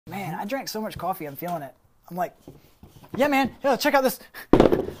Man, I drank so much coffee, I'm feeling it. I'm like, yeah, man, yeah, check out this.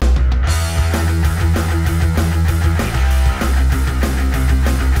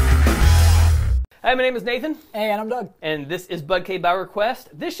 Hi, my name is Nathan. Hey, and I'm Doug. And this is BudK by request.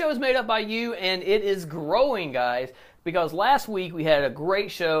 This show is made up by you, and it is growing, guys, because last week we had a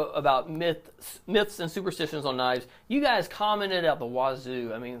great show about myths and superstitions on knives. You guys commented out the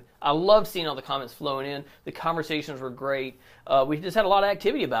wazoo. I mean, I love seeing all the comments flowing in. The conversations were great. We just had a lot of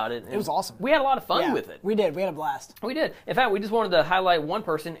activity about it. It was awesome. We had a lot of fun with it. We did. We had a blast. We did. In fact, we just wanted to highlight one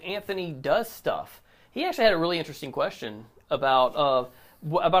person, Anthony Does Stuff. He actually had a really interesting question about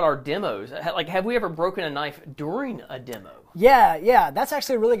our demos. Like, have we ever broken a knife during a demo? Yeah, that's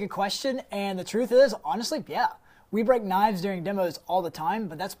actually a really good question. And the truth is, honestly, yeah, we break knives during demos all the time,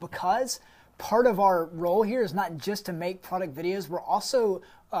 but that's because part of our role here is not just to make product videos, we're also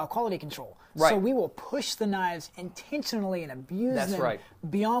quality control. Right. So we will push the knives intentionally and abuse them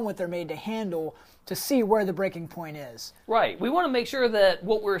beyond what they're made to handle to see where the breaking point is. Right. We want to make sure that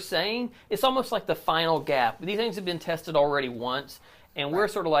what we're saying, it's almost like the final gap. These things have been tested already once, and we're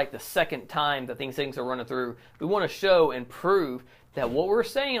sort of like the second time that these things are running through. We want to show and prove that what we're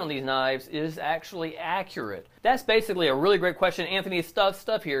saying on these knives is actually accurate. That's basically a really great question. Anthony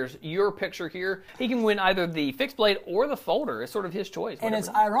Stuff here's your picture here. He can win either the fixed blade or the folder. It's sort of his choice. And it's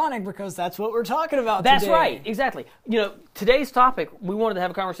ironic because that's what we're talking about today. That's today. right, exactly. You know, today's topic, we wanted to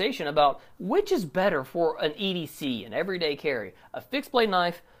have a conversation about which is better for an EDC, an everyday carry, a fixed blade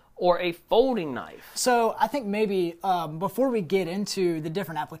knife or a folding knife. So I think maybe before we get into the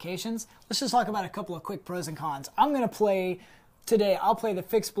different applications, let's just talk about a couple of quick pros and cons. I'm going to play today. I'll play the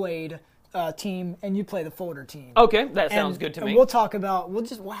fixed blade team, and you play the folder team. Okay, that sounds good to me. And we'll talk about.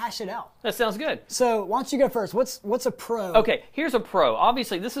 We'll hash it out. That sounds good. So why don't you go first? What's a pro? Okay, here's a pro.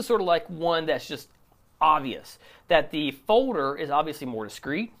 Obviously, this is sort of like one that's just obvious. That the folder is obviously more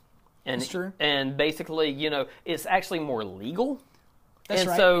discreet, and that's true. And basically, you know, it's actually more legal. That's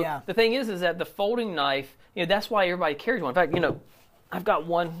right. So the thing is that the folding knife, you know, that's why everybody carries one. In fact, you know, I've got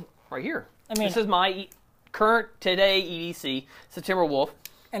one right here. I mean, this is my current today EDC. It's a Timberwolf.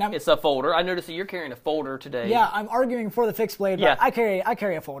 And it's a folder. I noticed that you're carrying a folder today. Yeah, I'm arguing for the fixed blade, but I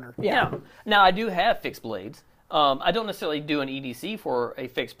carry a folder. Yeah. Now I do have fixed blades. I don't necessarily do an EDC for a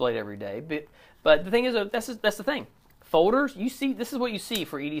fixed blade every day, but the thing is, that's the thing. Folders, you see, this is what you see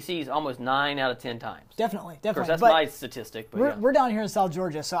for EDCs almost 9 out of 10 times. Definitely. Of course, that's my statistic. But we're down here in South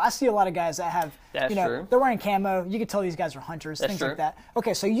Georgia, so I see a lot of guys that have, true. They're wearing camo. You can tell these guys are hunters, things true. like that.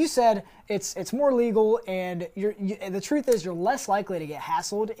 Okay, so you said it's more legal, and the truth is you're less likely to get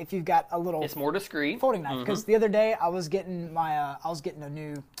hassled if you've got a little. It's more discreet folding knife. Because the other day I was getting a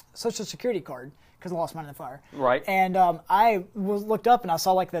new Social Security card. Because I lost mine in the fire. Right. And I looked up and I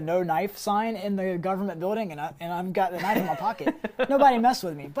saw like the no knife sign in the government building, and I've got the knife in my pocket. Nobody messed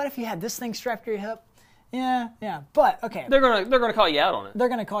with me. But if you had this thing strapped to your hip, yeah. But okay. They're gonna call you out on it. They're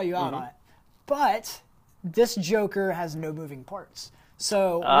gonna call you out on it. But this Joker has no moving parts.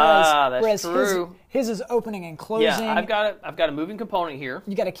 So whereas true. His is opening and closing. Yeah, I've got a moving component here.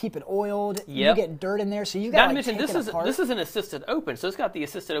 You got to keep it oiled. Yep. You get dirt in there, so you got to mention this is an assisted open, so it's got the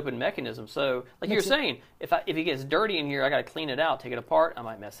assisted open mechanism. So like you're saying, if it gets dirty in here, I got to clean it out, take it apart. I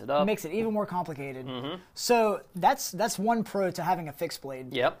might mess it up. It makes it even more complicated. So that's one pro to having a fixed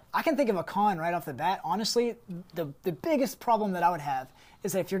blade. Yep. I can think of a con right off the bat. Honestly, the biggest problem that I would have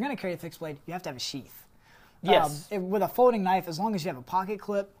is that if you're going to carry a fixed blade, you have to have a sheath. Yes. With a folding knife, as long as you have a pocket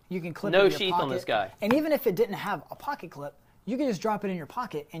clip, you can clip it in your pocket. No sheath on this guy. And even if it didn't have a pocket clip, you can just drop it in your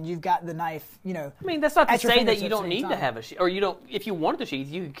pocket, and you've got the knife. You know. I mean, that's not to say that you don't need to have a sheath, or you don't. If you wanted the sheath,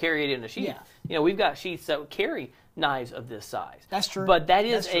 you could carry it in a sheath. Yeah. You know, we've got sheaths that carry knives of this size. That's true. But that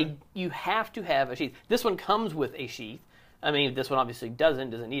is you have to have a sheath. This one comes with a sheath. I mean, this one obviously doesn't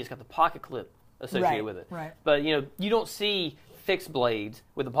need. It's got the pocket clip associated with it. Right. But you know, you don't see fixed blades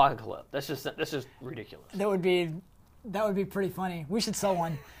with a pocket clip. That's just ridiculous. That would be pretty funny. We should sell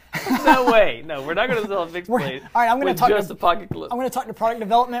one. No way. No, we're not going to sell a fixed blade. All right, I'm going to talk just a pocket clip. I'm going to talk to product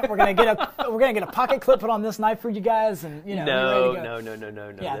development. We're going to get a pocket clip put on this knife for you guys, and you know. No.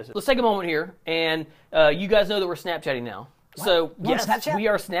 Yeah. Let's take a moment here, and you guys know that we're Snapchatting now. What? So yes, we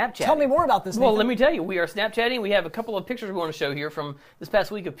are Snapchatting. Tell me more about this. Well, Nathan. let me tell you, we are Snapchatting. We have a couple of pictures we want to show here from this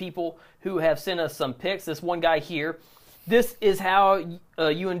past week of people who have sent us some pics. This one guy here. This is how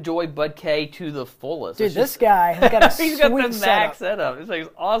you enjoy BudK to the fullest. Dude, this guy has got a he's got the sweet max setup. It's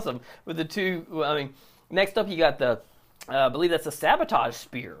like awesome with the two. I mean, next up you got the, I believe that's a sabotage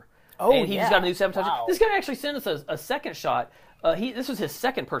spear. Oh, and he just got a new sabotage. Wow. This guy actually sent us a second shot. This was his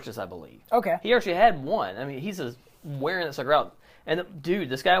second purchase, I believe. Okay. He actually had one. I mean, he's wearing this sucker out. And dude,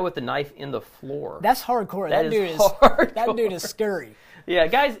 this guy with the knife in the floor. That's hardcore. That is hardcore. That dude is scary. Yeah,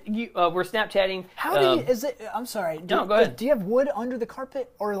 guys, we're Snapchatting. How do you, is it, I'm sorry. No, go ahead. Do you have wood under the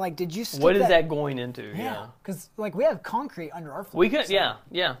carpet? Or like, did you skip What is that going into? Yeah, because like we have concrete under our floor. We could, yeah.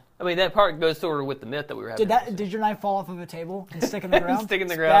 I mean, that part goes sort of with the myth that we were having. Did your knife fall off of a table and stick in the ground? Stick in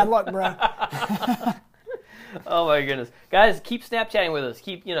the ground. Bad luck, bro. Oh my goodness, guys, keep Snapchatting with us.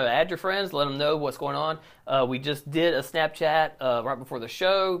 Keep, add your friends, let them know what's going on. We just did a Snapchat right before the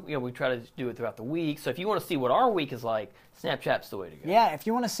show. We try to do it throughout the week. So if you want to see what our week is like, Snapchat's the way to go. Yeah, if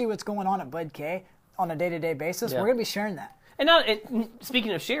you want to see what's going on at BudK on a day-to-day basis, we're going to be sharing that. And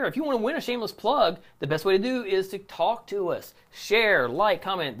speaking of share, if you want to win a Shameless Plug, the best way to do is to talk to us. Share, like,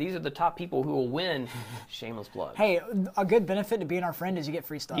 comment. These are the top people who will win Shameless Plug. Hey, a good benefit to being our friend is you get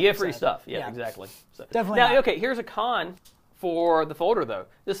free stuff. You get free stuff. Yeah, exactly. So, definitely. Now, okay, here's a con for the folder, though.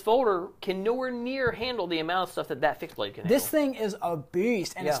 This folder can nowhere near handle the amount of stuff that fixed blade can handle. This thing is a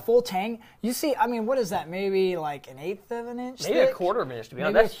beast, and it's full tang. You see, I mean, what is that? Maybe like an eighth of an inch Maybe thick? a quarter of an inch, to be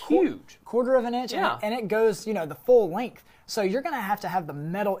honest. That's huge. Quarter of an inch, and it goes, the full length. So you're going to have the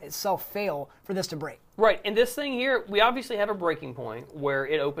metal itself fail for this to break. Right, and this thing here, we obviously have a breaking point where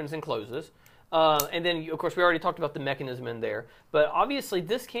it opens and closes. And then, of course, we already talked about the mechanism in there. But obviously,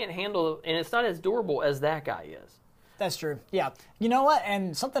 this can't handle, and it's not as durable as that guy is. That's true. Yeah. You know what?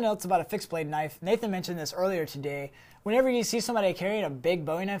 And something else about a fixed blade knife. Nathan mentioned this earlier today. Whenever you see somebody carrying a big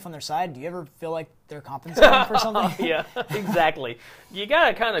Bowie knife on their side, do you ever feel like they're compensating for something? Yeah, exactly. You got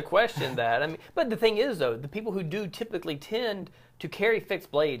to kind of question that. I mean, but the thing is, though, the people who do typically tend to carry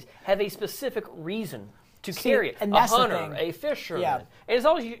fixed blades have a specific reason to carry it. And a that's hunter, the thing. a fisherman. Yeah. And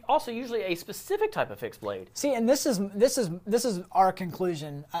it's also usually a specific type of fixed blade. See, and this is our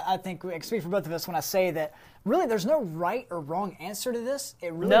conclusion. I think I speak for both of us when I say that really there's no right or wrong answer to this.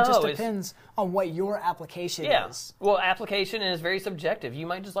 It really just depends on what your application is. Well, application is very subjective. You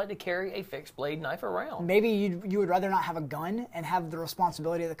might just like to carry a fixed blade knife around. Maybe you would rather not have a gun and have the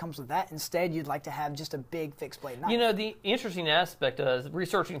responsibility that comes with that. Instead, you'd like to have just a big fixed blade knife. The interesting aspect is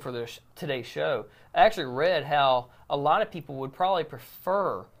researching for today's show, I actually read how a lot of people would probably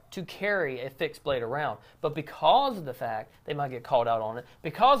prefer to carry a fixed blade around, but because of the fact they might get called out on it,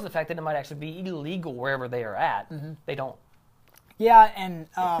 because of the fact that it might actually be illegal wherever they are at, they don't. Yeah, and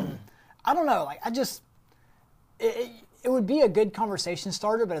I don't know. Like, it would be a good conversation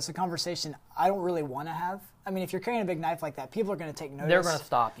starter, but it's a conversation I don't really want to have. I mean, if you're carrying a big knife like that, people are going to take notice. They're going to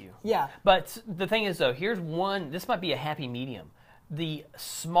stop you. Yeah. But the thing is, though, here's one. This might be a happy medium. The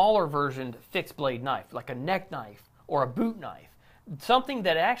smaller version fixed blade knife, like a neck knife or a boot knife, something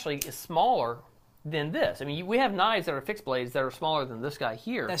that actually is smaller than this. I mean, we have knives that are fixed blades that are smaller than this guy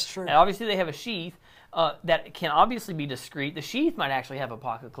here. That's true. And obviously, they have a sheath that can obviously be discreet. The sheath might actually have a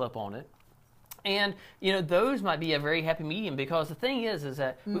pocket clip on it. And, those might be a very happy medium because the thing is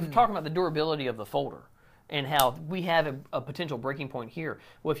that we've been talking about the durability of the folder and how we have a potential breaking point here.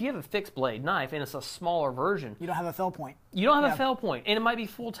 Well, if you have a fixed blade knife and it's a smaller version, you don't have a fail point. You don't have a fail point, and it might be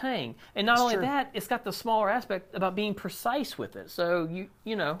full tang. And not only that, it's got the smaller aspect about being precise with it. So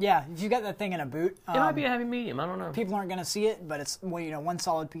you know. Yeah, if you got that thing in a boot, it might be a happy medium. I don't know. People aren't going to see it, but it's one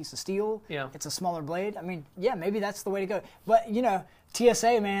solid piece of steel. Yeah. It's a smaller blade. I mean, yeah, maybe that's the way to go. But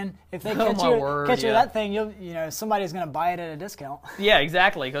TSA, man, if they catch you with that thing, somebody's going to buy it at a discount. Yeah,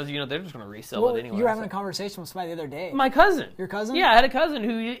 exactly, because they're just going to resell it anyway. You were having a conversation with somebody the other day. My cousin. Your cousin? Yeah, I had a cousin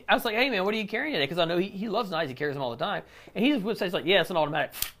who I was like, "Hey, man, what are you carrying today?" Because I know he loves knives. He carries them all the time, and he would say, "Like, yeah, it's an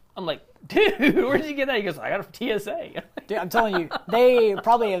automatic." I'm like, "Dude, where did you get that?" He goes, "I got it from TSA." Dude, I'm telling you, they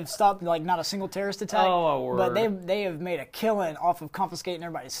probably have stopped not a single terrorist attack. Oh, my word. But they have made a killing off of confiscating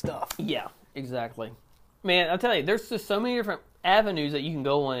everybody's stuff. Yeah, exactly. Man, I'll tell you, there's just so many different avenues that you can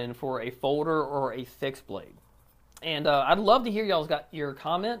go in for a folder or a fixed blade. And I'd love to hear your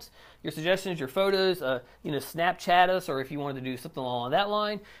comments, your suggestions, your photos. Snapchat us, or if you wanted to do something along that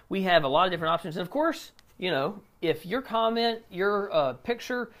line. We have a lot of different options. And of course, if your comment, your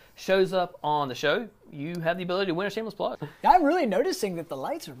picture shows up on the show, you have the ability to win a Shameless Plug. I'm really noticing that the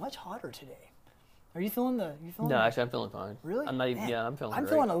lights are much hotter today. Are you feeling the? No, actually, I'm feeling fine. Really? I'm not even. Yeah, I'm feeling. I'm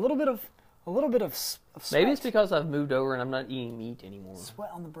great. feeling a little bit of sweat. Maybe it's because I've moved over and I'm not eating meat anymore. Sweat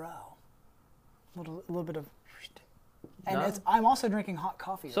on the brow. A little bit of. And I'm also drinking hot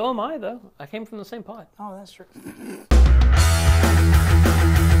coffee. So am I, though. I came from the same pot. Oh, that's true.